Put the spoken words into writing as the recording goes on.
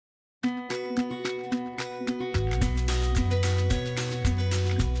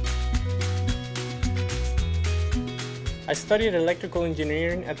I studied electrical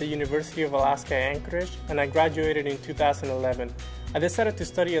engineering at the University of Alaska Anchorage, and I graduated in 2011. I decided to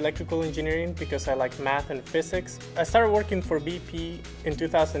study electrical engineering because I like math and physics. I started working for BP in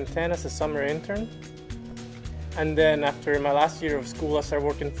 2010 as a summer intern. And then after my last year of school, I started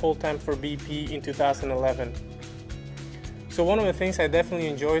working full-time for BP in 2011. So one of the things I definitely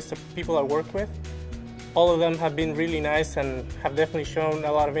enjoy is the people I work with. All of them have been really nice and have definitely shown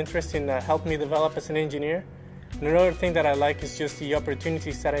a lot of interest in helping me develop as an engineer. And another thing that I like is just the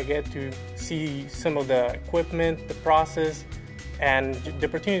opportunities that I get to see some of the equipment, the process, and the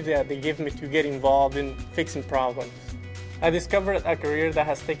opportunity that they give me to get involved in fixing problems. I discovered a career that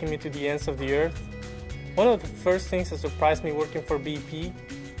has taken me to the ends of the earth. One of the first things that surprised me working for BP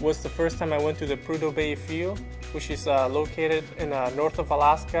was the first time I went to the Prudhoe Bay field, which is located in north of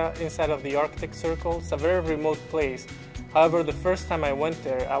Alaska, inside of the Arctic Circle. It's a very remote place. However, the first time I went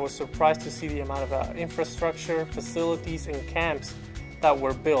there, I was surprised to see the amount of infrastructure, facilities, and camps that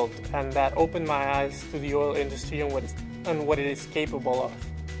were built, and that opened my eyes to the oil industry and what it is capable of.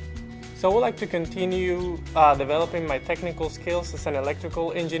 So I would like to continue developing my technical skills as an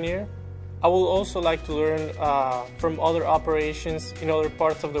electrical engineer. I would also like to learn from other operations in other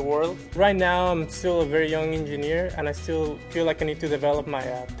parts of the world. Right now, I'm still a very young engineer, and I still feel like I need to develop my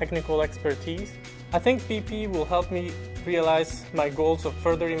technical expertise. I think BP will help me realize my goals of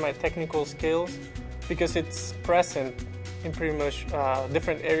furthering my technical skills because it's present in pretty much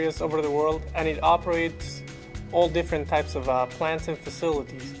different areas over the world, and it operates all different types of plants and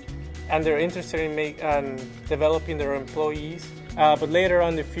facilities, and they're interested in developing their employees. But later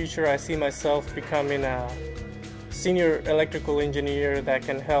on in the future, I see myself becoming a senior electrical engineer that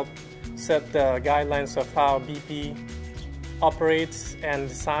can help set the guidelines of how BP operates and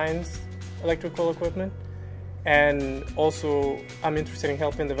designs electrical equipment. And also, I'm interested in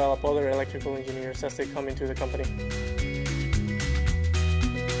helping develop other electrical engineers as they come into the company.